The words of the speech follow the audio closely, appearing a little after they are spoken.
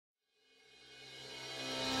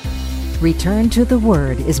Return to the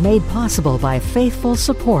Word is made possible by faithful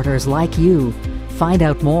supporters like you. Find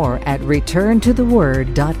out more at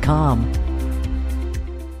returntotheword.com.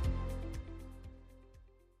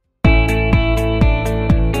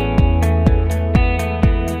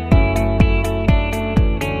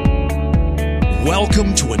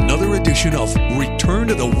 Welcome to another edition of Return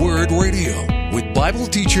to the Word Radio with Bible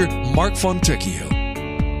teacher Mark Fontecchio.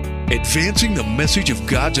 Advancing the message of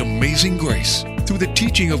God's amazing grace through the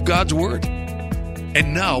teaching of God's Word.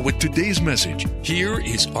 And now with today's message, here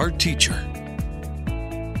is our teacher.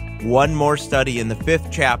 One more study in the 5th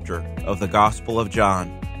chapter of the Gospel of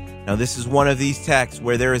John. Now this is one of these texts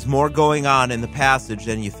where there is more going on in the passage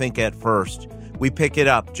than you think at first. We pick it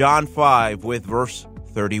up, John 5 with verse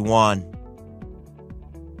 31.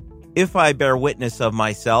 If I bear witness of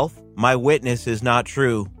myself, my witness is not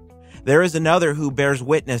true. There is another who bears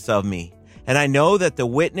witness of me, and I know that the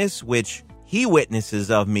witness which he witnesses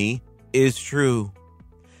of me is true.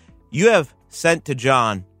 You have sent to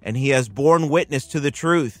John, and he has borne witness to the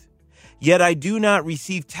truth. Yet I do not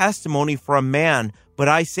receive testimony from man, but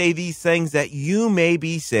I say these things that you may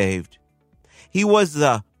be saved. He was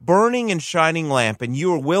the burning and shining lamp, and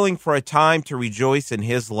you were willing for a time to rejoice in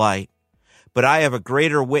his light. But I have a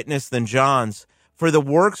greater witness than John's, for the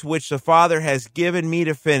works which the Father has given me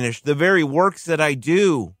to finish, the very works that I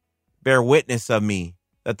do, bear witness of me,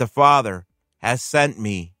 that the Father has sent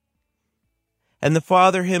me. And the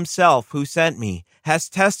Father himself who sent me has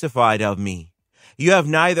testified of me. You have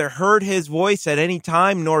neither heard his voice at any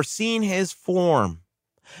time nor seen his form.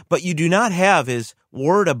 But you do not have his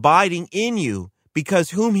word abiding in you,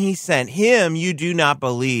 because whom he sent, him you do not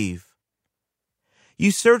believe.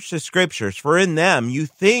 You search the Scriptures, for in them you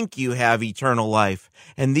think you have eternal life,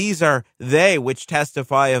 and these are they which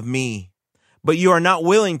testify of me. But you are not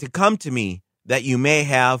willing to come to me, that you may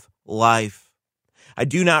have life. I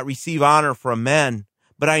do not receive honor from men,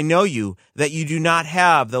 but I know you, that you do not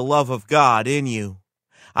have the love of God in you.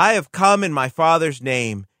 I have come in my Father's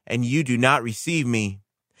name, and you do not receive me.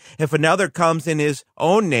 If another comes in his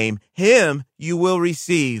own name, him you will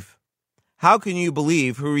receive. How can you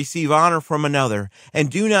believe who receive honor from another, and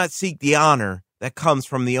do not seek the honor that comes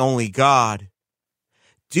from the only God?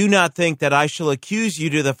 Do not think that I shall accuse you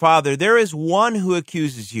to the Father. There is one who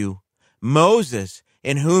accuses you, Moses,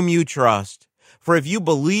 in whom you trust. For if you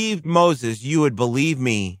believed Moses, you would believe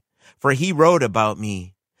me, for he wrote about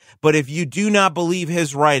me. But if you do not believe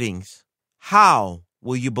his writings, how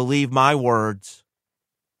will you believe my words?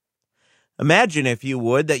 Imagine, if you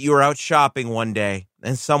would, that you were out shopping one day,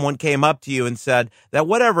 and someone came up to you and said that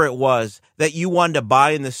whatever it was that you wanted to buy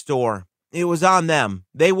in the store, it was on them.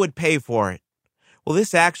 They would pay for it. Well,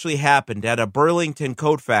 this actually happened at a Burlington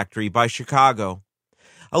coat factory by Chicago.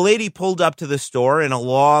 A lady pulled up to the store in a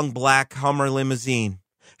long black Hummer limousine.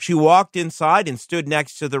 She walked inside and stood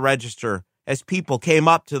next to the register as people came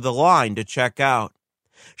up to the line to check out.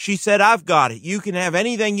 She said, "I've got it. You can have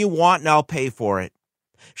anything you want and I'll pay for it."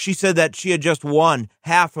 She said that she had just won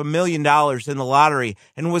 $500,000 in the lottery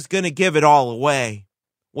and was going to give it all away.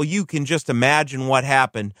 Well, you can just imagine what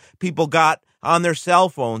happened. People got on their cell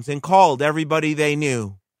phones and called everybody they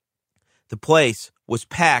knew. The place was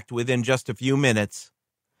packed within just a few minutes.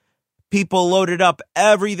 People loaded up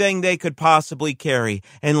everything they could possibly carry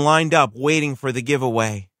and lined up waiting for the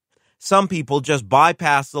giveaway. Some people just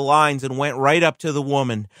bypassed the lines and went right up to the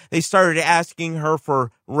woman. They started asking her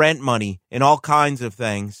for rent money and all kinds of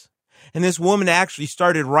things. And this woman actually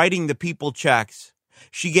started writing the people checks.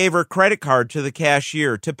 She gave her credit card to the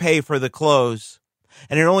cashier to pay for the clothes.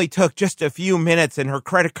 And it only took just a few minutes and her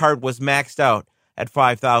credit card was maxed out at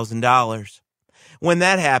 $5,000. When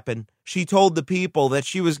that happened, she told the people that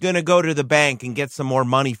she was going to go to the bank and get some more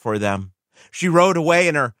money for them. She rode away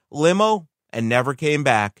in her limo and never came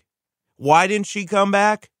back. Why didn't she come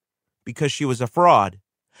back? Because she was a fraud.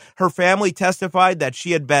 Her family testified that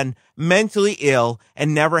she had been mentally ill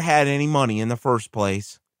and never had any money in the first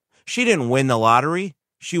place. She didn't win the lottery.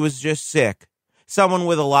 She was just sick. Someone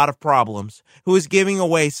with a lot of problems who was giving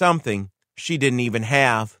away something she didn't even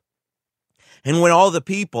have. And when all the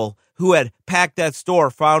people who had packed that store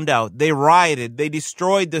found out, they rioted. They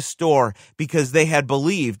destroyed the store because they had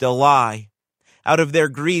believed a lie. Out of their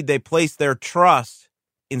greed, they placed their trust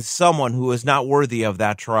in someone who was not worthy of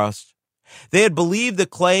that trust. They had believed the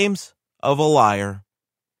claims of a liar.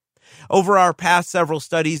 Over our past several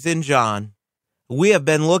studies in John, we have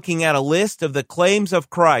been looking at a list of the claims of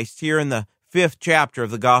Christ here in the 5th chapter of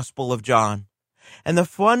the Gospel of John. And the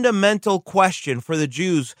fundamental question for the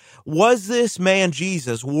Jews, was this man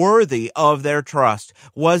Jesus worthy of their trust?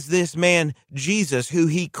 Was this man Jesus who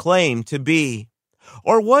he claimed to be?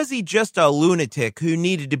 Or was he just a lunatic who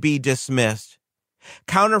needed to be dismissed?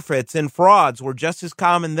 Counterfeits and frauds were just as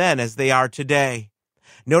common then as they are today.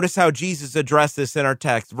 Notice how Jesus addressed this in our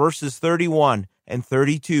text. Verses 31 and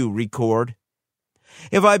 32 record,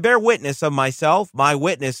 "If I bear witness of myself, my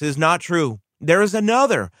witness is not true. There is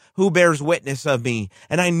another who bears witness of me,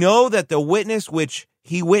 and I know that the witness which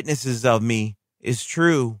he witnesses of me is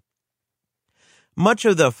true." Much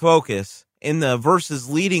of the focus in the verses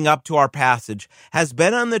leading up to our passage has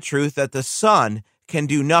been on the truth that the Son can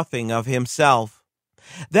do nothing of himself.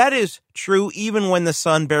 That is true even when the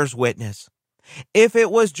Son bears witness. If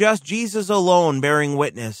it was just Jesus alone bearing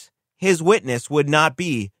witness, his witness would not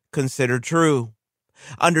be considered true.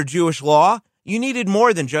 Under Jewish law, you needed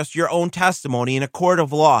more than just your own testimony in a court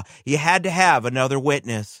of law. You had to have another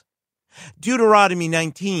witness. Deuteronomy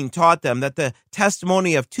 19 taught them that the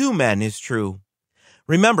testimony of two men is true.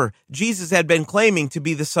 Remember, Jesus had been claiming to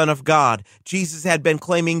be the Son of God. Jesus had been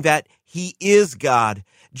claiming that he is God.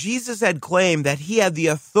 Jesus had claimed that he had the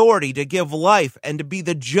authority to give life and to be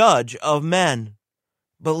the judge of men.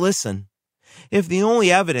 But listen, if the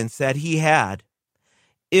only evidence that he had,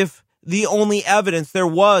 if the only evidence there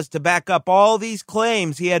was to back up all these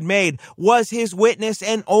claims he had made was his witness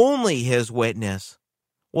and only his witness,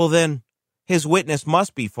 well then, his witness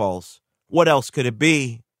must be false. What else could it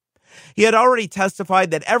be? He had already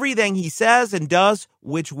testified that everything he says and does,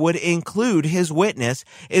 which would include his witness,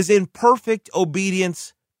 is in perfect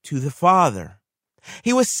obedience to the Father.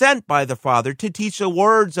 He was sent by the Father to teach the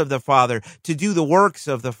words of the Father, to do the works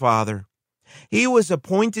of the Father. He was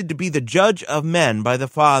appointed to be the judge of men by the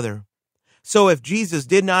Father. So if Jesus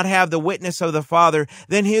did not have the witness of the Father,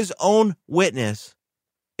 then his own witness,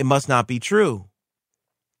 it must not be true.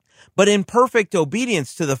 But in perfect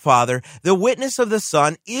obedience to the Father, the witness of the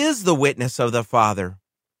Son is the witness of the Father.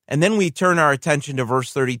 And then we turn our attention to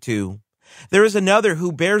verse 32. "There is another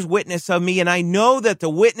who bears witness of me, and I know that the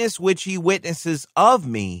witness which he witnesses of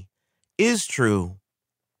me is true."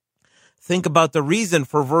 Think about the reason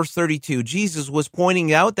for verse 32. Jesus was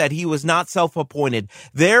pointing out that he was not self-appointed.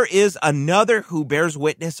 There is another who bears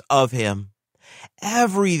witness of him.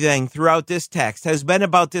 Everything throughout this text has been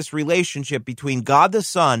about this relationship between God the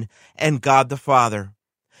Son and God the Father.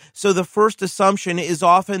 So the first assumption is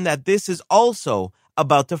often that this is also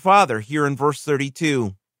about the Father here in verse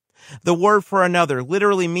 32. The word for another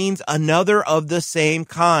literally means another of the same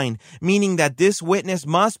kind, meaning that this witness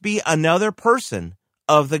must be another person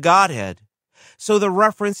of the Godhead. So the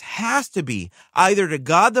reference has to be either to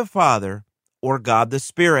God the Father or God the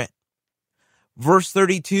Spirit. Verse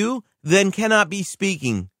 32 then cannot be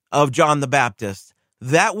speaking of John the Baptist.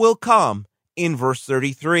 That will come in verse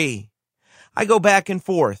 33. I go back and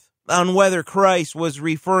forth on whether Christ was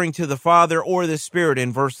referring to the Father or the Spirit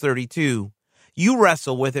in verse 32. You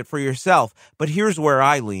wrestle with it for yourself, but here's where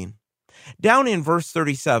I lean. Down in verse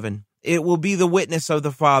 37, it will be the witness of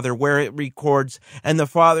the Father, where it records, "And the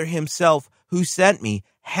Father himself who sent me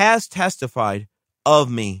has testified of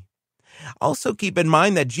me." Also keep in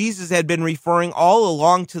mind that Jesus had been referring all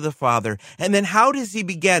along to the Father. And then how does he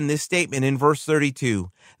begin this statement in verse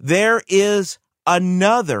 32? "There is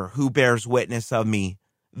another who bears witness of me."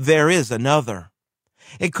 There is another.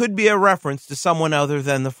 It could be a reference to someone other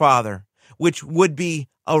than the Father, which would be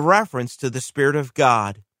a reference to the Spirit of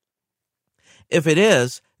God. If it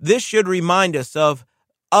is, this should remind us of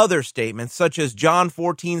other statements such as John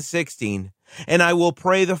 14:16, "And I will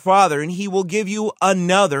pray the Father, and he will give you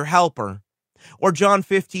another helper." Or John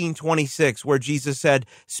 15:26, where Jesus said,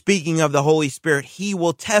 speaking of the Holy Spirit, "He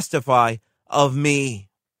will testify of me."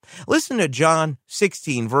 Listen to John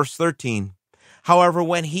 16, verse 13. "However,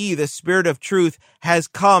 when he, the Spirit of truth, has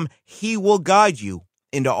come, he will guide you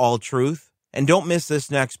into all truth." And don't miss this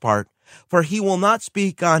next part. "For he will not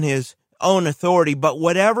speak on his own authority, but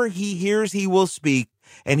whatever he hears he will speak,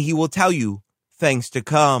 and he will tell you things to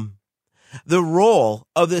come." The role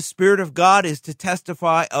of the Spirit of God is to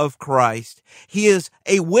testify of Christ. He is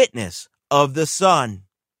a witness of the Son.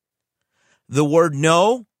 The word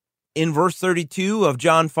 "know" in verse 32 of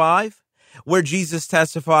John 5, where Jesus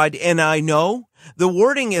testified, "And I know," the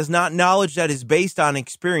wording is not knowledge that is based on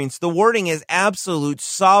experience. The wording is absolute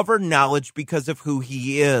sovereign knowledge because of who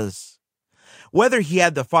he is. Whether he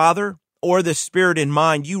had the Father or the Spirit in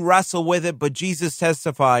mind, you wrestle with it, but Jesus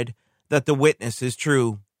testified that the witness is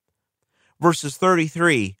true. Verses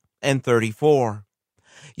 33 and 34.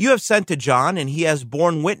 "You have sent to John, and he has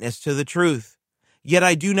borne witness to the truth. Yet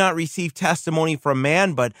I do not receive testimony from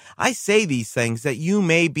man, but I say these things that you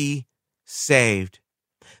may be saved."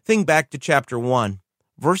 Think back to chapter 1,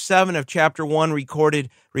 Verse 7 of chapter 1 recorded,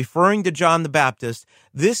 referring to John the Baptist,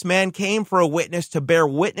 "This man came for a witness to bear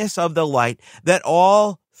witness of the light, that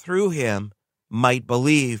all through him might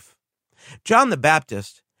believe." John the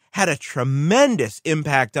Baptist had a tremendous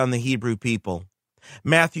impact on the Hebrew people.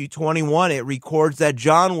 Matthew 21, it records that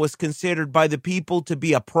John was considered by the people to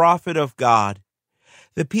be a prophet of God.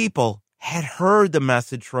 The people had heard the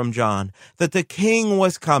message from John that the king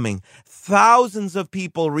was coming. Thousands of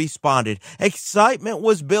people responded. Excitement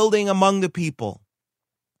was building among the people.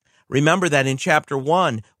 Remember that in chapter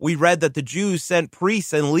 1, we read that the Jews sent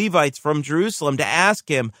priests and Levites from Jerusalem to ask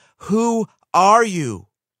him, "Who are you?"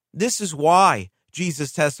 This is why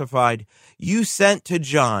Jesus testified, "You sent to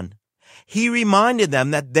John." He reminded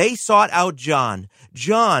them that they sought out John.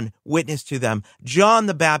 John witnessed to them. John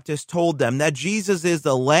the Baptist told them that Jesus is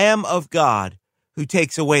the Lamb of God who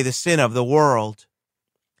takes away the sin of the world.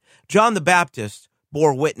 John the Baptist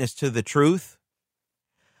bore witness to the truth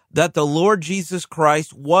that the Lord Jesus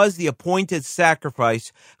Christ was the appointed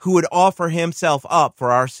sacrifice who would offer himself up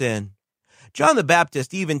for our sin. John the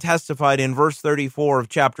Baptist even testified in verse 34 of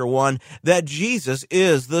chapter 1 that Jesus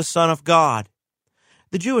is the Son of God.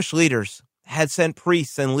 The Jewish leaders had sent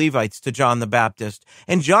priests and Levites to John the Baptist,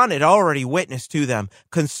 and John had already witnessed to them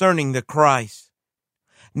concerning the Christ.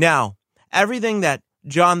 Now, everything that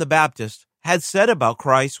John the Baptist had said about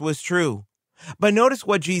Christ was true. But notice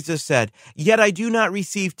what Jesus said, "Yet I do not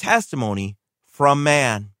receive testimony from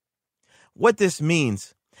man." What this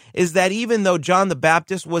means is that even though John the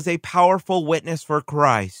Baptist was a powerful witness for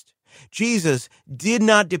Christ, Jesus did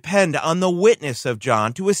not depend on the witness of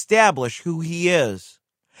John to establish who he is.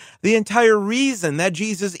 The entire reason that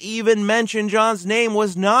Jesus even mentioned John's name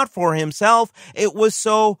was not for himself. It was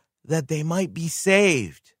so that they might be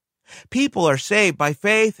saved. People are saved by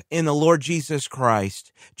faith in the Lord Jesus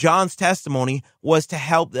Christ. John's testimony was to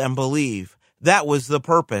help them believe. That was the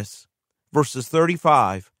purpose. Verses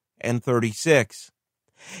 35 and 36.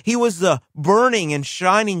 He was the burning and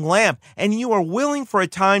shining lamp, and you are willing for a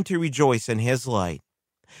time to rejoice in his light.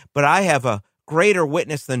 But I have a greater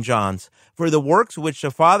witness than John's, for the works which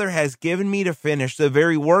the Father has given me to finish, the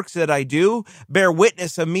very works that I do, bear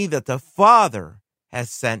witness of me that the Father has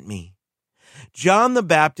sent me. John the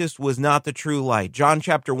Baptist was not the true light. John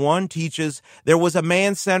chapter 1 teaches there was a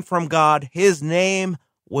man sent from God. His name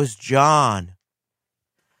was John.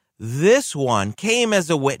 This one came as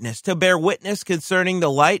a witness to bear witness concerning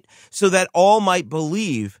the light so that all might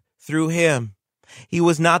believe through him. He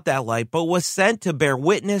was not that light, but was sent to bear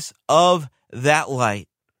witness of that light.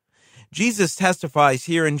 Jesus testifies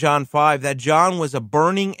here in John 5 that John was a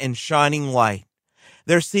burning and shining light.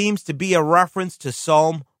 There seems to be a reference to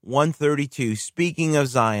Psalm 132, speaking of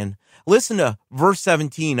Zion. Listen to verse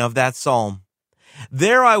 17 of that psalm.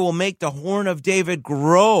 "There I will make the horn of David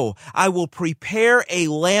grow. I will prepare a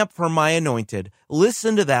lamp for my anointed."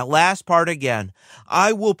 Listen to that last part again.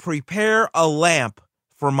 I will prepare a lamp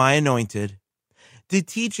for my anointed. The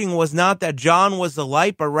teaching was not that John was the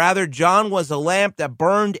light, but rather John was a lamp that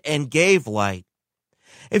burned and gave light.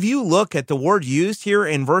 If you look at the word used here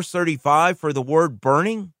in verse 35 for the word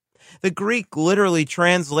burning, the Greek literally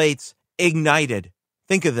translates ignited.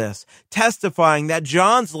 Think of this, testifying that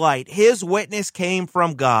John's light, his witness, came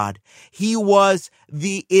from God. He was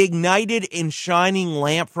the ignited and shining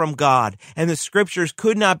lamp from God. And the scriptures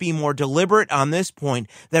could not be more deliberate on this point,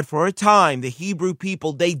 that for a time the Hebrew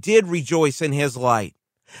people, they did rejoice in his light.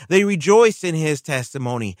 They rejoiced in his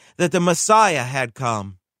testimony that the Messiah had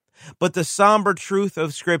come. But the somber truth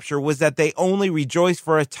of scripture was that they only rejoiced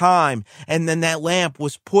for a time, and then that lamp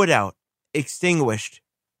was put out, extinguished.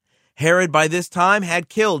 Herod by this time had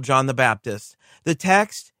killed John the Baptist. The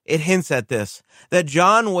text, it hints at this, that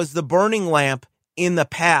John was the burning lamp in the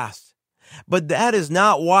past. But that is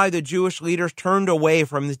not why the Jewish leaders turned away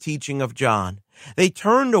from the teaching of John. They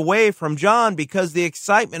turned away from John because the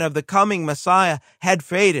excitement of the coming Messiah had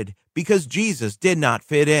faded, because Jesus did not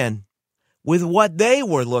fit in with what they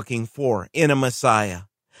were looking for in a Messiah.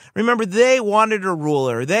 Remember, they wanted a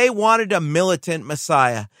ruler. They wanted a militant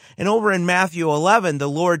Messiah. And over in Matthew 11, the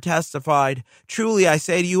Lord testified, "Truly I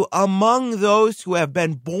say to you, among those who have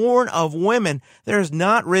been born of women, there has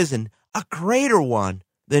not risen a greater one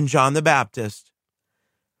than John the Baptist."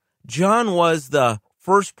 John was the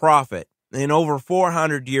first prophet in over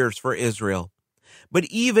 400 years for Israel. But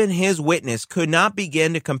even his witness could not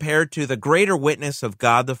begin to compare to the greater witness of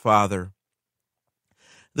God the Father.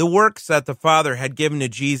 The works that the Father had given to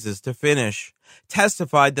Jesus to finish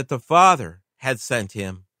testified that the Father had sent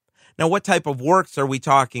him. Now, what type of works are we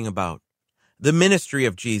talking about? The ministry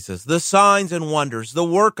of Jesus, the signs and wonders, the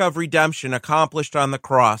work of redemption accomplished on the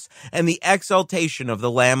cross, and the exaltation of the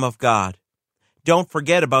Lamb of God. Don't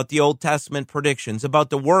forget about the Old Testament predictions about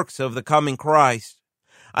the works of the coming Christ.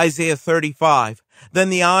 Isaiah 35, then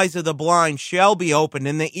the eyes of the blind shall be opened,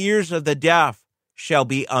 and the ears of the deaf shall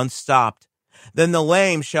be unstopped. Then the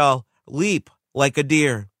lame shall leap like a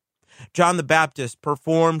deer. John the Baptist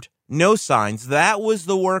performed no signs. That was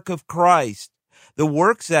the work of Christ. The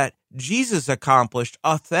works that Jesus accomplished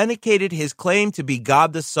authenticated his claim to be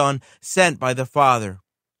God the Son sent by the Father.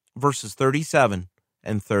 Verses 37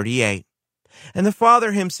 and 38. And the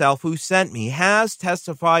Father himself who sent me has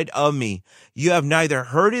testified of me. You have neither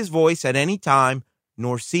heard his voice at any time,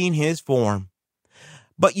 nor seen his form.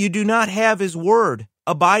 But you do not have his word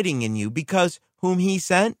abiding in you, because whom he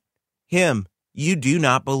sent, him you do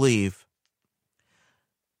not believe.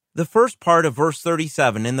 The first part of verse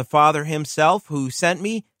 37, and the Father himself who sent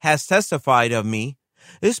me has testified of me.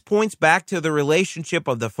 This points back to the relationship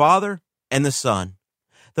of the Father and the Son.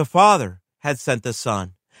 The Father had sent the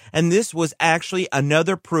Son, and this was actually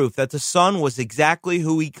another proof that the Son was exactly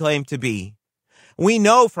who he claimed to be. We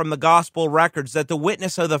know from the gospel records that the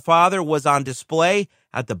witness of the Father was on display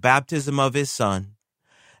at the baptism of his Son.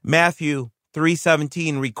 Matthew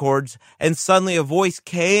 3:17 records, and suddenly a voice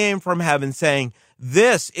came from heaven saying,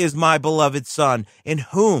 "This is my beloved Son, in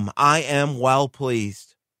whom I am well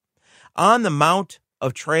pleased." On the Mount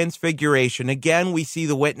of Transfiguration, again we see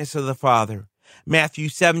the witness of the Father. Matthew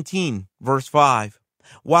 17, verse 5.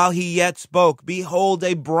 While he yet spoke, behold,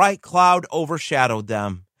 a bright cloud overshadowed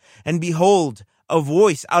them. And behold, a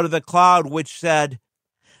voice out of the cloud which said,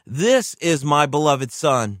 "This is my beloved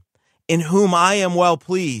Son, in whom I am well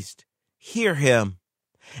pleased. Hear him."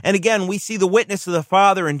 And again, we see the witness of the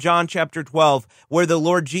Father in John chapter 12, where the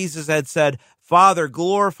Lord Jesus had said, "Father,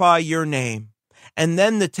 glorify your name." And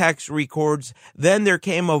then the text records, then there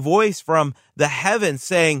came a voice from the heavens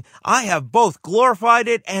saying, "I have both glorified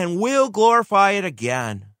it and will glorify it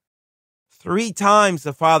again." 3 times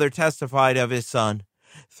the Father testified of his Son.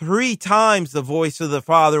 3 times the voice of the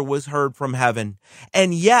Father was heard from heaven.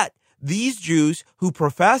 And yet, these Jews who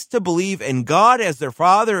professed to believe in God as their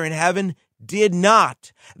Father in heaven did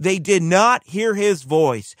not. They did not hear his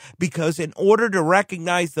voice, because in order to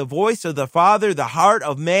recognize the voice of the Father, the heart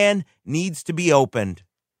of man needs to be opened.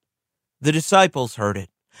 The disciples heard it.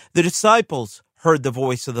 The disciples heard the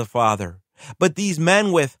voice of the Father. But these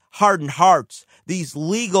men with hardened hearts, these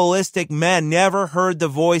legalistic men, never heard the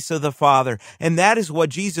voice of the Father. And that is what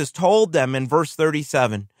Jesus told them in verse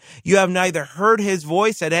 37. You have neither heard his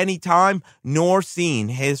voice at any time, nor seen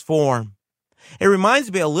his form. It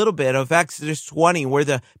reminds me a little bit of Exodus 20, where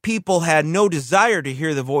the people had no desire to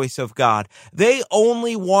hear the voice of God. They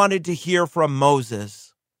only wanted to hear from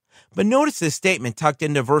Moses. But notice this statement tucked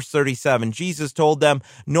into verse 37. Jesus told them,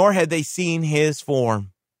 nor had they seen his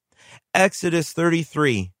form. Exodus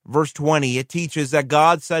 33, verse 20, it teaches that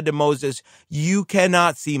God said to Moses, you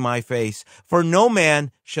cannot see my face, for no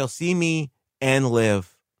man shall see me and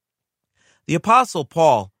live. The Apostle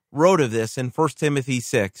Paul wrote of this in 1 Timothy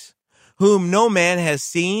 6. Whom no man has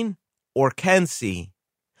seen or can see.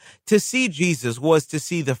 To see Jesus was to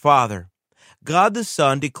see the Father. God the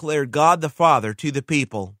Son declared God the Father to the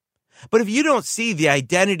people. But if you don't see the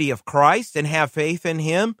identity of Christ and have faith in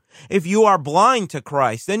him, if you are blind to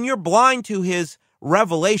Christ, then you're blind to his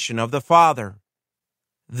revelation of the Father.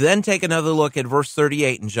 Then take another look at verse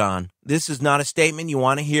 38 in John. This is not a statement you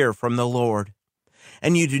want to hear from the Lord.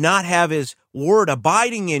 And you do not have his word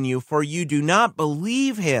abiding in you, for you do not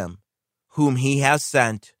believe him whom he has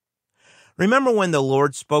sent. Remember when the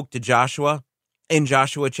Lord spoke to Joshua in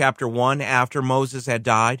Joshua chapter 1 after Moses had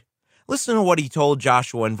died? Listen to what he told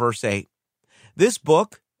Joshua in verse 8. This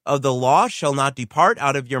book of the law shall not depart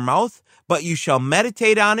out of your mouth, but you shall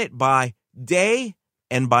meditate on it by day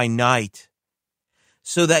and by night,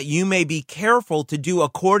 so that you may be careful to do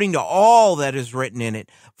according to all that is written in it.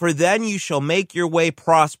 For then you shall make your way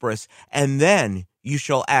prosperous, and then you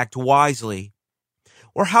shall act wisely.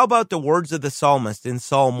 Or how about the words of the psalmist in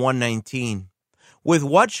Psalm 119? With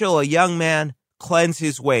what shall a young man cleanse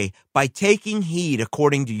his way? By taking heed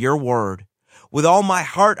according to your word. With all my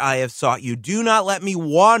heart I have sought you. Do not let me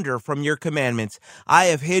wander from your commandments. I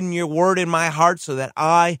have hidden your word in my heart so that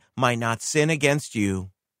I might not sin against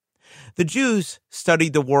you. The Jews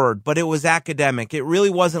studied the word, but it was academic. It really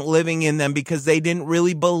wasn't living in them because they didn't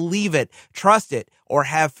really believe it, trust it, or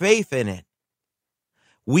have faith in it.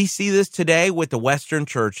 We see this today with the Western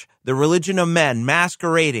Church, the religion of men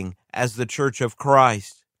masquerading as the Church of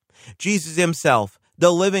Christ. Jesus himself,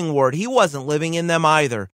 the living word, he wasn't living in them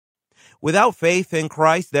either. Without faith in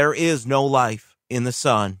Christ, there is no life in the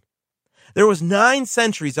Son. There was 9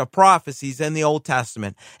 centuries of prophecies in the Old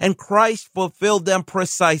Testament, and Christ fulfilled them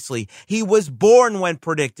precisely. He was born when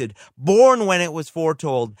predicted, born when it was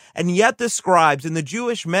foretold, and yet the scribes and the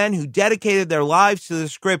Jewish men who dedicated their lives to the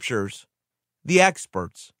scriptures, the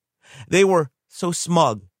experts, they were so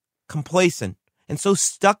smug, complacent, and so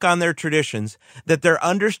stuck on their traditions that their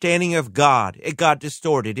understanding of God, it got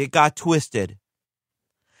distorted, it got twisted.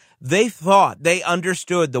 They thought they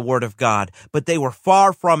understood the Word of God, but they were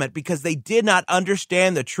far from it because they did not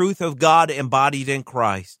understand the truth of God embodied in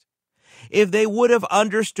Christ. If they would have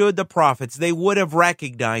understood the prophets, they would have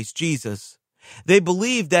recognized Jesus. They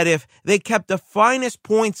believed that if they kept the finest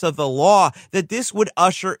points of the law, that this would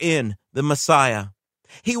usher in the Messiah.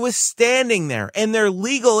 He was standing there, and their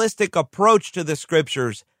legalistic approach to the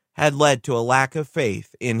scriptures had led to a lack of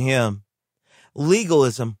faith in him.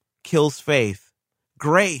 Legalism kills faith.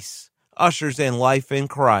 Grace ushers in life in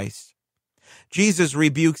Christ. Jesus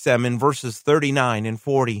rebukes them in verses 39 and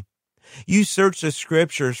 40. You search the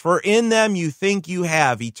scriptures, for in them you think you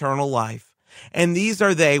have eternal life, and these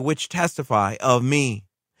are they which testify of me.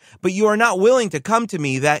 But you are not willing to come to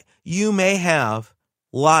me that you may have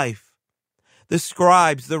life. The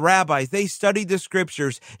scribes, the rabbis, they studied the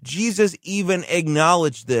scriptures. Jesus even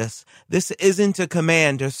acknowledged this. This isn't a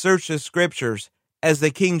command to search the scriptures, as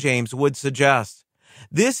the King James would suggest.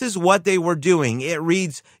 This is what they were doing. It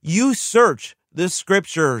reads, you search the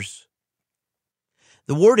scriptures.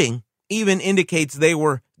 The wording even indicates they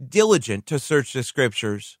were diligent to search the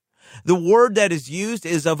scriptures. The word that is used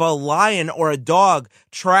is of a lion or a dog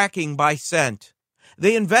tracking by scent.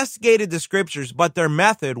 They investigated the scriptures, but their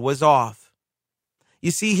method was off. You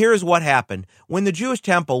see, here's what happened. When the Jewish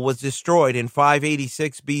temple was destroyed in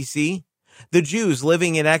 586 BC, the Jews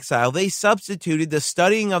living in exile, they substituted the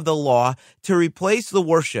studying of the law to replace the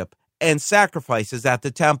worship and sacrifices at the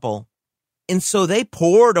temple. And so they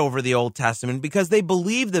pored over the Old Testament because they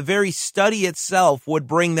believed the very study itself would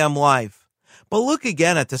bring them life. But look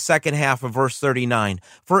again at the second half of verse 39.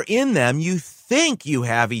 For in them you think you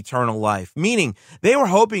have eternal life, meaning they were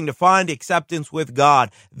hoping to find acceptance with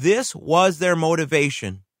God. This was their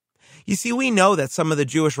motivation. You see, we know that some of the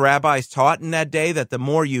Jewish rabbis taught in that day that the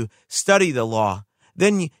more you study the law,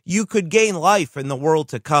 then you could gain life in the world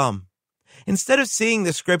to come. Instead of seeing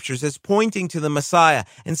the scriptures as pointing to the Messiah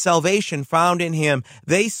and salvation found in him,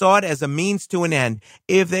 they saw it as a means to an end.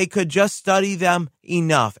 If they could just study them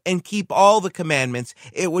enough and keep all the commandments,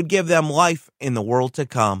 it would give them life in the world to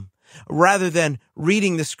come, rather than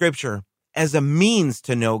reading the scripture as a means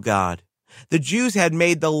to know God. The Jews had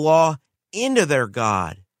made the law into their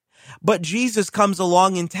God. But Jesus comes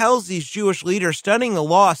along and tells these Jewish leaders studying the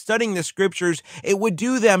law, studying the scriptures, it would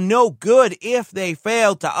do them no good if they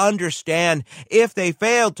failed to understand, if they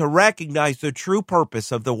failed to recognize the true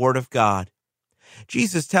purpose of the Word of God.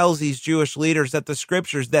 Jesus tells these Jewish leaders that the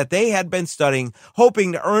scriptures that they had been studying,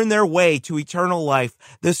 hoping to earn their way to eternal life,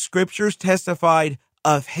 the scriptures testified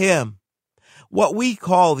of him. What we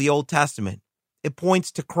call the Old Testament, it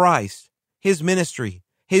points to Christ, his ministry,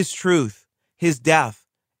 his truth, his death,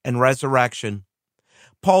 and resurrection.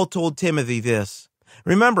 Paul told Timothy this.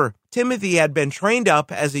 Remember, Timothy had been trained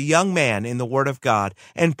up as a young man in the Word of God,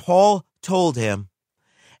 and Paul told him,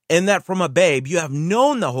 "In that from a babe you have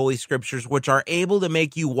known the Holy Scriptures, which are able to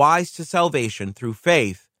make you wise to salvation through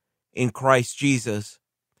faith in Christ Jesus."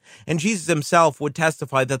 And Jesus himself would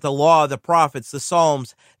testify that the law, the prophets, the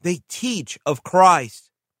Psalms, they teach of Christ.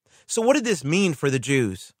 So what did this mean for the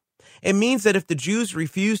Jews? It means that if the Jews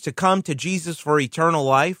refused to come to Jesus for eternal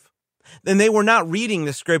life, then they were not reading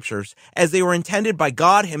the scriptures as they were intended by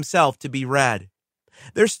God himself to be read.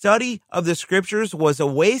 Their study of the scriptures was a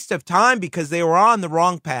waste of time because they were on the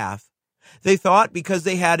wrong path. They thought because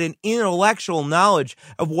they had an intellectual knowledge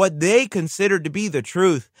of what they considered to be the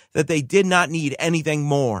truth that they did not need anything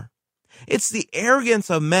more. It's the arrogance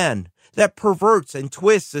of men that perverts and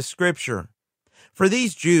twists the scripture. For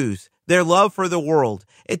these Jews, their love for the world,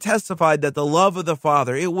 it testified that the love of the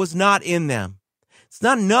Father, it was not in them. It's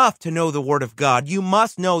not enough to know the Word of God. You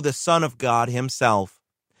must know the Son of God himself.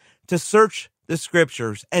 To search the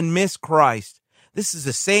scriptures and miss Christ, this is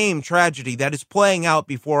the same tragedy that is playing out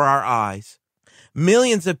before our eyes.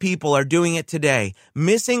 Millions of people are doing it today,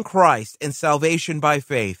 missing Christ and salvation by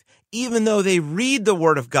faith, even though they read the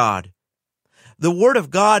Word of God. The Word of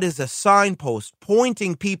God is a signpost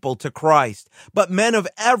pointing people to Christ. But men of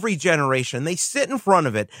every generation, they sit in front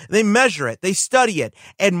of it, they measure it, they study it,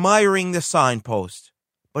 admiring the signpost,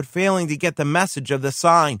 but failing to get the message of the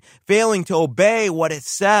sign, failing to obey what it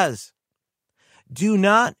says. Do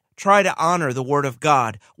not try to honor the Word of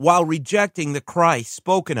God while rejecting the Christ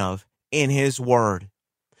spoken of in His Word.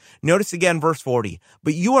 Notice again verse 40.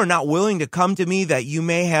 But you are not willing to come to me that you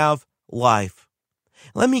may have life.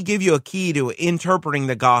 Let me give you a key to interpreting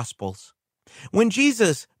the Gospels. When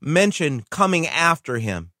Jesus mentioned coming after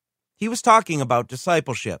him, he was talking about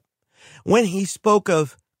discipleship. When he spoke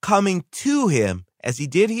of coming to him, as he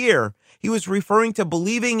did here, he was referring to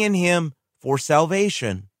believing in him for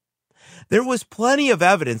salvation. There was plenty of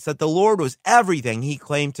evidence that the Lord was everything he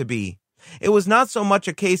claimed to be. It was not so much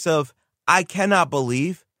a case of, I cannot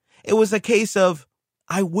believe. It was a case of,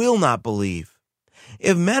 I will not believe.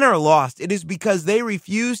 If men are lost, it is because they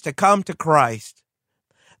refuse to come to Christ.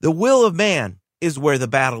 The will of man is where the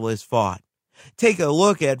battle is fought. Take a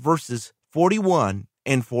look at verses 41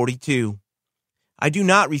 and 42. I do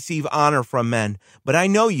not receive honor from men, but I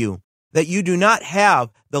know you, that you do not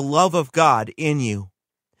have the love of God in you.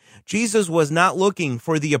 Jesus was not looking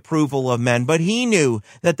for the approval of men, but he knew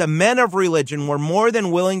that the men of religion were more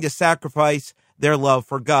than willing to sacrifice their love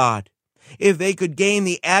for God if they could gain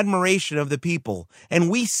the admiration of the people. And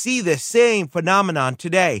we see the same phenomenon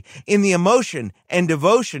today in the emotion and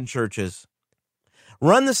devotion churches.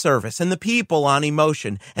 Run the service and the people on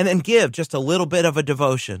emotion, and then give just a little bit of a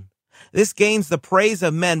devotion. This gains the praise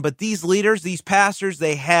of men, but these leaders, these pastors,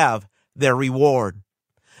 they have their reward.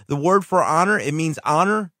 The word for honor, it means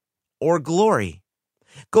honor or glory.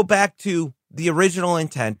 Go back to the original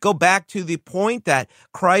intent. Go back to the point that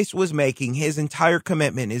Christ was making. His entire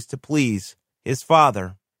commitment is to please his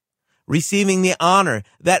Father, receiving the honor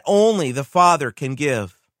that only the Father can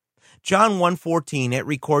give. John 1:14, it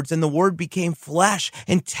records, and the Word became flesh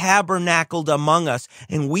and tabernacled among us,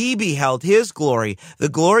 and we beheld his glory. The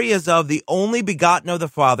glory is of the only begotten of the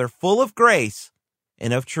Father, full of grace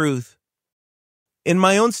and of truth. In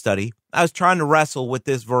my own study, I was trying to wrestle with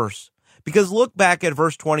this verse, because look back at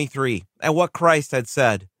verse 23, at what Christ had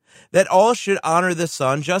said, that all should honor the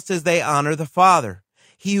Son just as they honor the Father.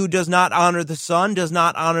 He who does not honor the Son does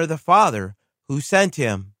not honor the Father who sent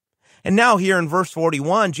him. And now here in verse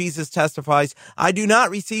 41, Jesus testifies, I do not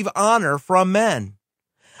receive honor from men.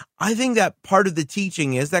 I think that part of the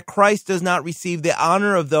teaching is that Christ does not receive the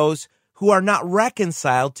honor of those who are not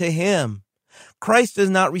reconciled to him. Christ does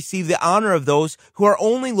not receive the honor of those who are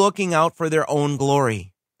only looking out for their own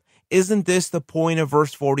glory. Isn't this the point of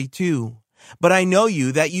verse 42? But I know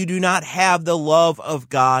you that you do not have the love of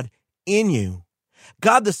God in you.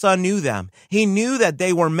 God the Son knew them. He knew that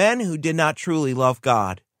they were men who did not truly love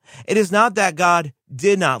God. It is not that God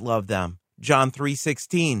did not love them, John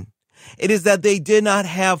 3:16. It is that they did not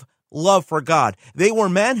have love for God. They were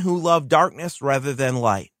men who loved darkness rather than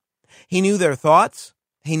light. He knew their thoughts.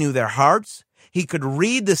 He knew their hearts. He could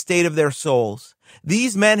read the state of their souls.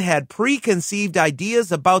 These men had preconceived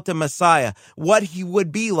ideas about the Messiah, what he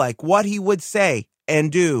would be like, what he would say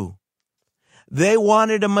and do. They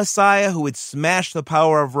wanted a Messiah who would smash the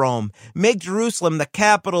power of Rome, make Jerusalem the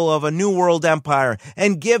capital of a new world empire,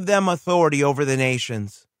 and give them authority over the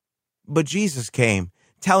nations. But Jesus came,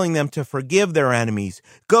 telling them to forgive their enemies,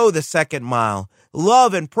 go the second mile,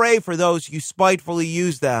 love and pray for those who spitefully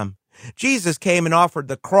use them. Jesus came and offered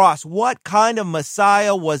the cross. What kind of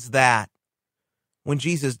Messiah was that? When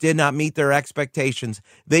Jesus did not meet their expectations,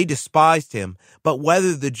 they despised him. But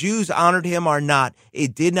whether the Jews honored him or not,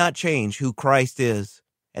 it did not change who Christ is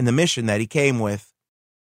and the mission that he came with.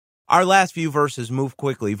 Our last few verses move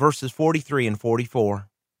quickly, verses 43 and 44.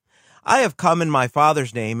 I have come in my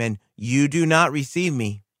Father's name, and you do not receive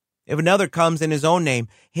me. If another comes in his own name,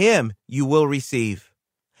 him you will receive.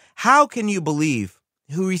 How can you believe,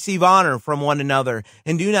 who receive honor from one another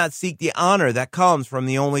and do not seek the honor that comes from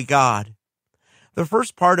the only God? The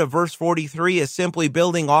first part of verse 43 is simply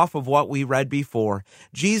building off of what we read before.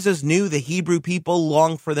 Jesus knew the Hebrew people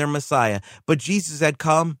longed for their Messiah, but Jesus had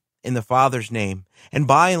come in the Father's name, and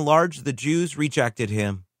by and large the Jews rejected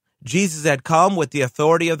him. Jesus had come with the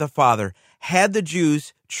authority of the Father. Had the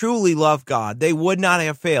Jews truly loved God, they would not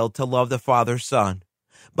have failed to love the Father's Son.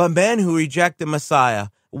 But men who reject the Messiah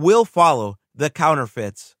will follow the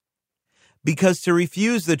counterfeits, because to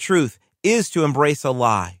refuse the truth is to embrace a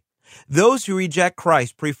lie. Those who reject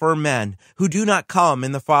Christ prefer men who do not come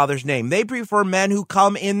in the Father's name. They prefer men who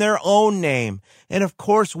come in their own name. And of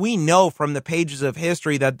course, we know from the pages of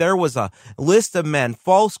history that there was a list of men,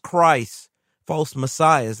 false Christs, false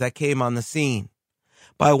messiahs that came on the scene.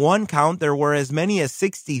 By one count, there were as many as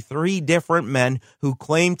 63 different men who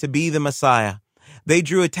claimed to be the Messiah. They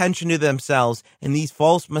drew attention to themselves, and these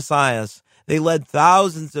false messiahs, they led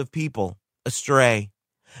thousands of people astray.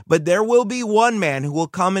 But there will be one man who will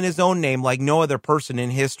come in his own name like no other person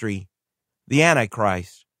in history, the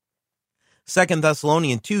Antichrist. 2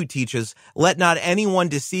 Thessalonians 2 teaches, let not anyone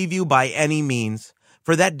deceive you by any means,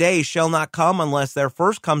 For that day shall not come unless there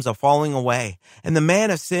first comes a falling away, and the man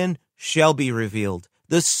of sin shall be revealed,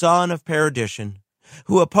 the son of perdition,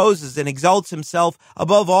 who opposes and exalts himself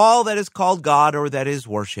above all that is called God or that is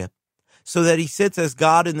worship, so that he sits as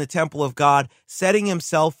God in the temple of God, setting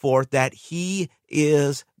himself forth that he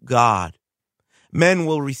is God. Men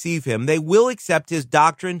will receive him. They will accept his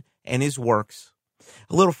doctrine and his works.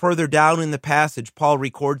 A little further down in the passage, Paul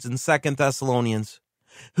records in 2 Thessalonians,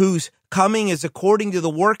 whose coming is according to the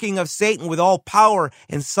working of Satan with all power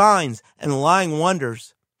and signs and lying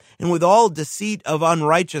wonders, and with all deceit of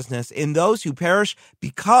unrighteousness in those who perish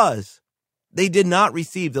because they did not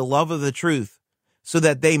receive the love of the truth, so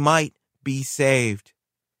that they might be saved.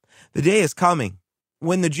 The day is coming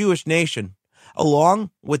when the Jewish nation,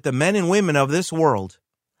 along with the men and women of this world,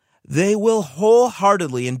 they will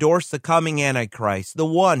wholeheartedly endorse the coming Antichrist, the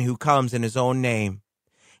one who comes in his own name.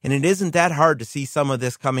 And it isn't that hard to see some of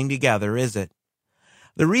this coming together, is it?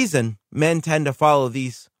 The reason men tend to follow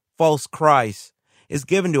these false Christs is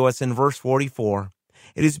given to us in verse 44.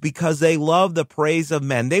 It is because they love the praise of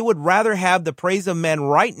men. They would rather have the praise of men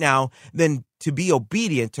right now than to be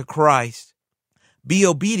obedient to Christ. Be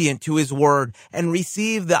obedient to his word and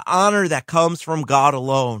receive the honor that comes from God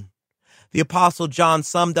alone. The Apostle John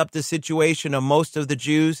summed up the situation of most of the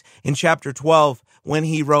Jews in chapter 12 when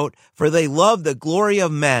he wrote, "For they love the glory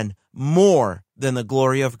of men more than the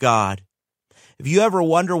glory of God." If you ever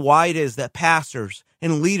wonder why it is that pastors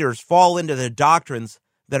and leaders fall into the doctrines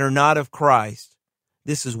that are not of Christ,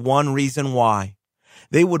 this is one reason why.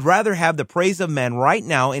 They would rather have the praise of men right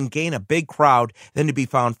now and gain a big crowd than to be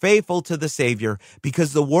found faithful to the Savior,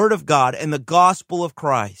 because the Word of God and the gospel of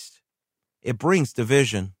Christ, it brings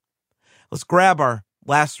division. Let's grab our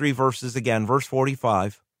last three verses again. Verse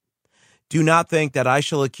 45. "Do not think that I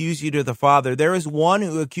shall accuse you to the Father. There is one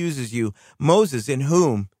who accuses you, Moses, in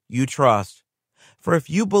whom you trust. For if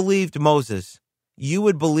you believed Moses, you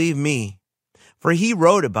would believe me, for he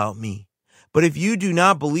wrote about me. But if you do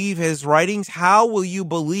not believe his writings, how will you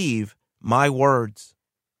believe my words?"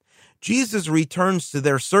 Jesus returns to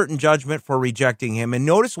their certain judgment for rejecting him. And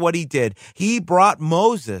notice what he did. He brought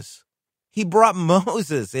Moses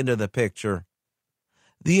into the picture.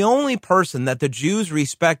 The only person that the Jews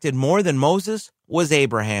respected more than Moses was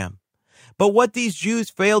Abraham. But what these Jews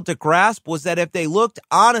failed to grasp was that if they looked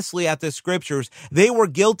honestly at the scriptures, they were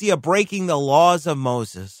guilty of breaking the laws of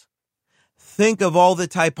Moses. Think of all the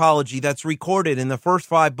typology that's recorded in the first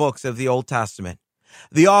 5 books of the Old Testament.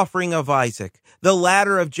 The offering of Isaac, the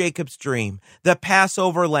ladder of Jacob's dream, the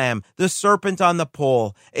Passover lamb, the serpent on the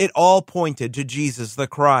pole, it all pointed to Jesus the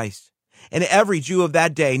Christ. And every Jew of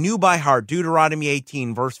that day knew by heart Deuteronomy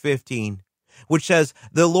 18, verse 15, which says,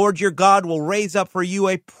 "The Lord your God will raise up for you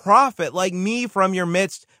a prophet like me from your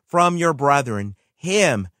midst, from your brethren.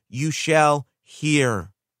 Him you shall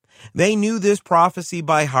hear." They knew this prophecy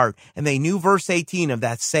by heart, and they knew verse 18 of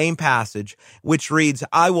that same passage, which reads,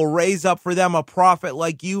 "I will raise up for them a prophet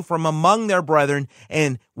like you from among their brethren,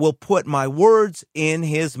 and will put my words in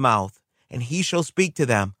his mouth, and he shall speak to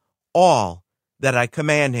them all that I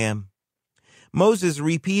command him." Moses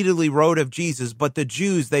repeatedly wrote of Jesus, but the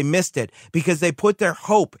Jews, they missed it because they put their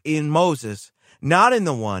hope in Moses, not in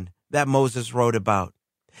the one that Moses wrote about.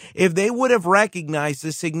 If they would have recognized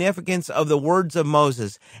the significance of the words of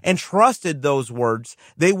Moses and trusted those words,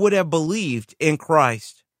 they would have believed in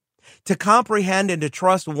Christ. To comprehend and to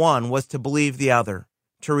trust one was to believe the other.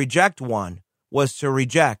 To reject one was to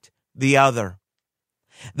reject the other.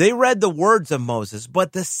 They read the words of Moses,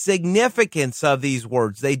 but the significance of these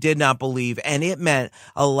words they did not believe, and it meant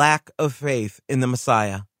a lack of faith in the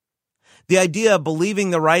Messiah. The idea of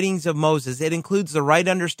believing the writings of Moses, it includes the right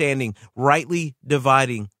understanding, rightly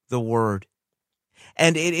dividing the word.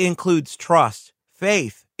 And it includes trust,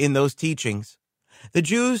 faith in those teachings. The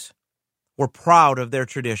Jews were proud of their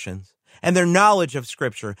traditions and their knowledge of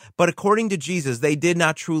Scripture, but according to Jesus, they did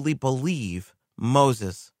not truly believe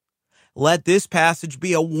Moses. Let this passage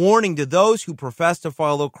be a warning to those who profess to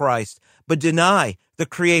follow Christ, but deny the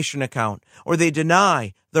creation account, or they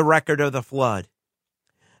deny the record of the flood.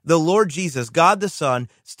 The Lord Jesus, God the Son,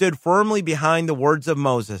 stood firmly behind the words of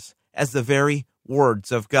Moses as the very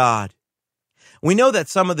words of God. We know that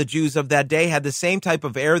some of the Jews of that day had the same type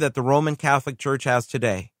of error that the Roman Catholic Church has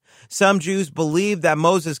today. Some Jews believed that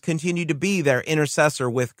Moses continued to be their intercessor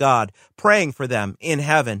with God, praying for them in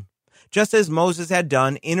heaven, just as Moses had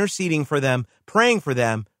done, interceding for them, praying for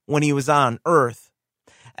them when he was on earth.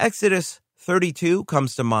 Exodus 32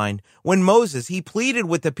 comes to mind. When Moses, he pleaded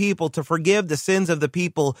with the people to forgive the sins of the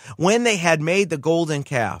people when they had made the golden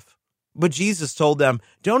calf. But Jesus told them,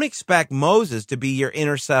 don't expect Moses to be your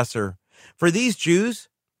intercessor. For these Jews,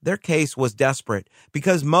 Their case was desperate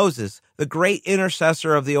because Moses, the great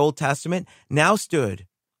intercessor of the Old Testament, now stood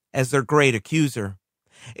as their great accuser.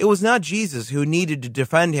 It was not Jesus who needed to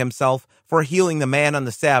defend himself for healing the man on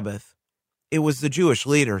the Sabbath. It was the Jewish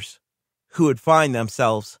leaders who would find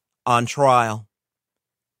themselves on trial.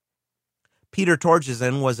 Peter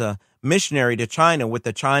Torgerson was a missionary to China with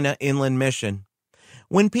the China Inland Mission.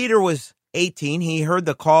 When Peter was 18, he heard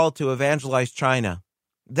the call to evangelize China.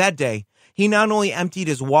 That day, he not only emptied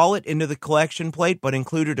his wallet into the collection plate, but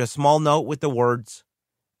included a small note with the words,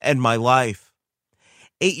 "End my life."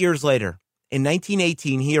 8 years later, in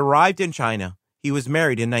 1918, he arrived in China. He was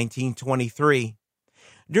married in 1923.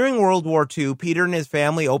 During World War II, Peter and his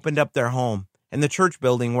family opened up their home and the church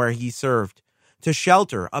building where he served to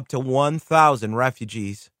shelter up to 1,000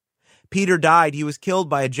 refugees. Peter died. He was killed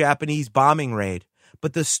by a Japanese bombing raid.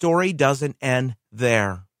 But the story doesn't end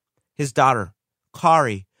there. His daughter,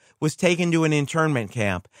 Kari, was taken to an internment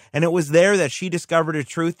camp, and it was there that she discovered a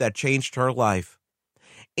truth that changed her life.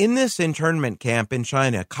 In this internment camp in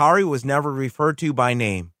China, Kari was never referred to by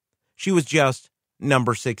name. She was just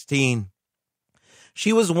number 16.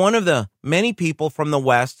 She was one of the many people from the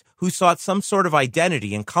West who sought some sort of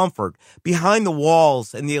identity and comfort behind the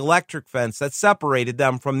walls and the electric fence that separated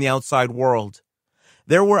them from the outside world.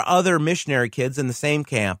 There were other missionary kids in the same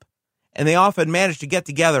camp, and they often managed to get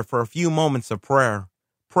together for a few moments of prayer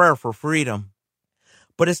for freedom.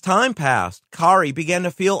 But as time passed, Kari began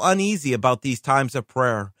to feel uneasy about these times of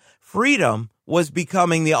prayer. Freedom was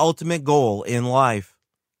becoming the ultimate goal in life,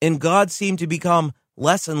 and God seemed to become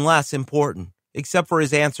less and less important, except for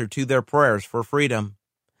his answer to their prayers for freedom.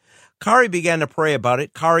 Kari began to pray about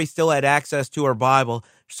it. Kari still had access to her Bible,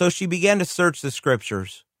 so she began to search the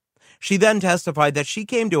scriptures. She then testified that she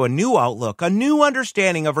came to a new outlook, a new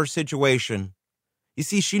understanding of her situation. You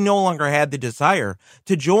see, she no longer had the desire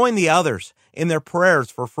to join the others in their prayers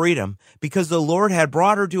for freedom because the Lord had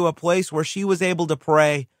brought her to a place where she was able to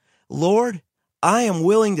pray, "Lord, I am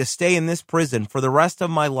willing to stay in this prison for the rest of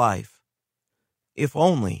my life, if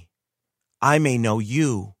only I may know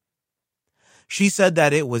you." She said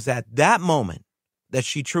that it was at that moment that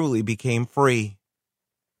she truly became free.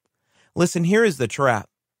 Listen, here is the trap.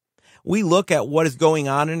 We look at what is going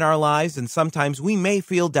on in our lives, and sometimes we may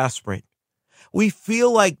feel desperate. We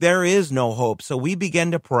feel like there is no hope, so we begin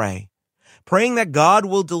to pray, praying that God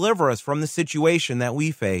will deliver us from the situation that we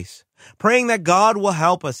face, praying that God will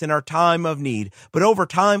help us in our time of need. But over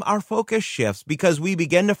time, our focus shifts because we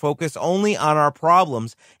begin to focus only on our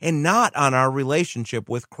problems and not on our relationship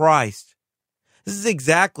with Christ. This is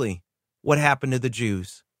exactly what happened to the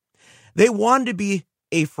Jews. They wanted to be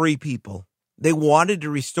a free people. They wanted to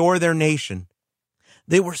restore their nation.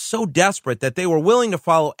 They were so desperate that they were willing to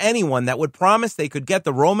follow anyone that would promise they could get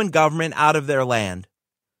the Roman government out of their land.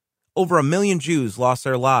 Over 1 million Jews lost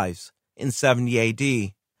their lives in 70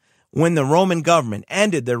 AD. When the Roman government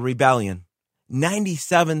ended their rebellion,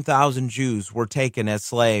 97,000 Jews were taken as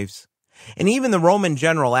slaves. And even the Roman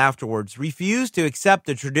general afterwards refused to accept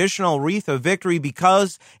the traditional wreath of victory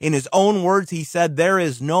because, in his own words, he said, "There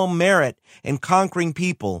is no merit in conquering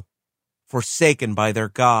people forsaken by their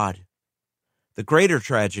God." The greater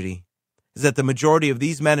tragedy is that the majority of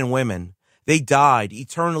these men and women, they died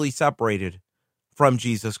eternally separated from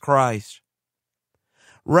Jesus Christ.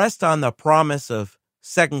 Rest on the promise of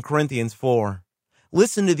 2 Corinthians 4.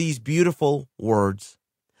 Listen to these beautiful words.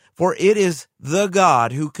 "For it is the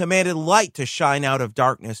God who commanded light to shine out of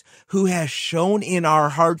darkness, who has shone in our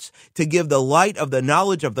hearts to give the light of the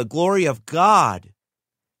knowledge of the glory of God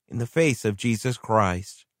in the face of Jesus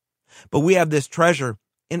Christ. But we have this treasure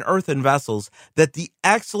in earthen vessels, that the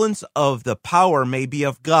excellence of the power may be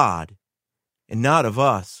of God and not of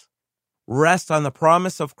us." Rest on the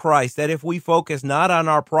promise of Christ that if we focus not on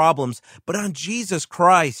our problems, but on Jesus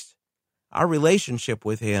Christ, our relationship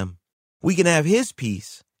with him, we can have his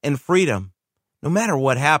peace and freedom no matter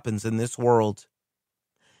what happens in this world.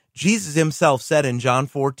 Jesus himself said in John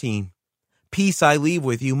 14, "Peace I leave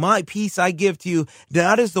with you, my peace I give to you,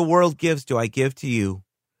 not as the world gives do I give to you.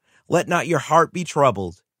 Let not your heart be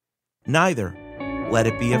troubled, neither let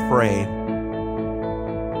it be afraid."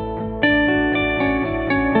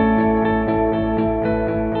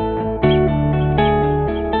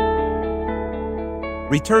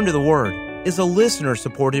 Return to the Word is a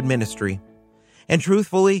listener-supported ministry. And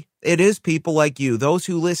truthfully, it is people like you, those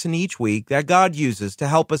who listen each week, that God uses to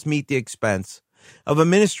help us meet the expense of a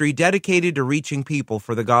ministry dedicated to reaching people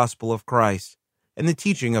for the gospel of Christ and the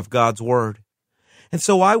teaching of God's Word. And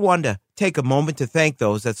so I want to take a moment to thank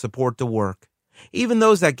those that support the work, even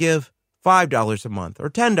those that give $5 a month or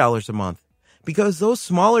 $10 a month, because those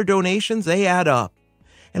smaller donations, they add up.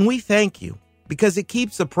 And we thank you because it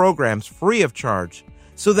keeps the programs free of charge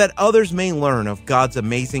so that others may learn of God's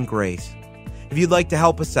amazing grace. If you'd like to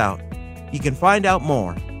help us out, you can find out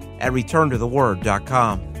more at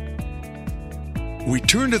returntotheword.com.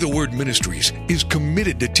 Return to the Word Ministries is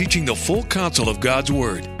committed to teaching the full counsel of God's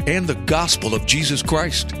Word and the gospel of Jesus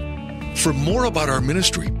Christ. For more about our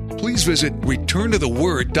ministry, please visit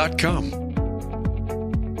returntotheword.com.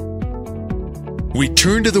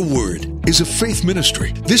 Return to the Word is a faith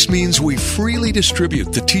ministry. This means we freely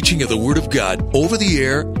distribute the teaching of the Word of God over the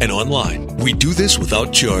air and online. We do this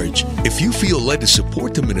without charge. If you feel led to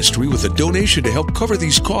support the ministry with a donation to help cover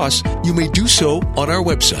these costs, you may do so on our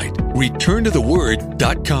website,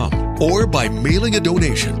 returntotheword.com, or by mailing a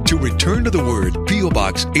donation to Return to the Word, P.O.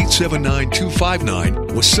 Box 879259,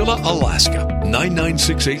 Wasilla, Alaska,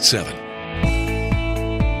 99687.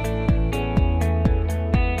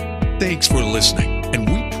 Thanks for listening, and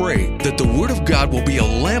we pray that the Word of God will be a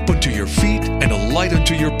lamp unto your feet and a light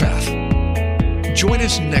unto your path. Join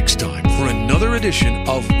us next time for another edition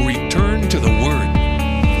of Return to the Word.